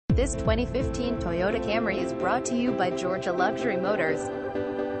This 2015 Toyota Camry is brought to you by Georgia Luxury Motors.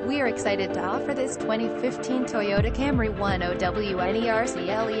 We are excited to offer this 2015 Toyota Camry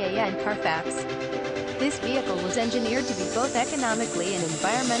 10WNERCLEAN Carfax. This vehicle was engineered to be both economically and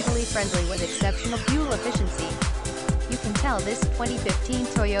environmentally friendly with exceptional fuel efficiency. You can tell this 2015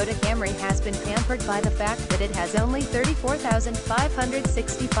 Toyota Camry has been pampered by the fact that it has only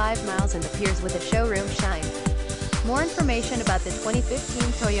 34,565 miles and appears with a showroom shine. More information about the 2015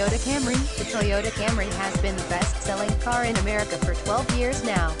 Toyota Camry. The Toyota Camry has been the best-selling car in America for 12 years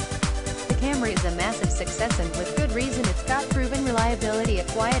now. The Camry is a massive success, and with good reason. It's got proven reliability, a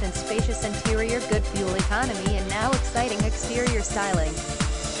quiet and spacious interior, good fuel economy, and now exciting exterior styling.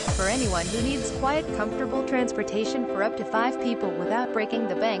 For anyone who needs quiet, comfortable transportation for up to 5 people without breaking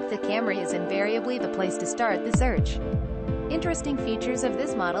the bank, the Camry is invariably the place to start the search. Interesting features of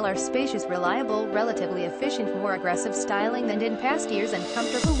this model are spacious, reliable, relatively efficient, more aggressive styling than in past years, and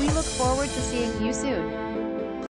comfortable. We look forward to seeing you soon.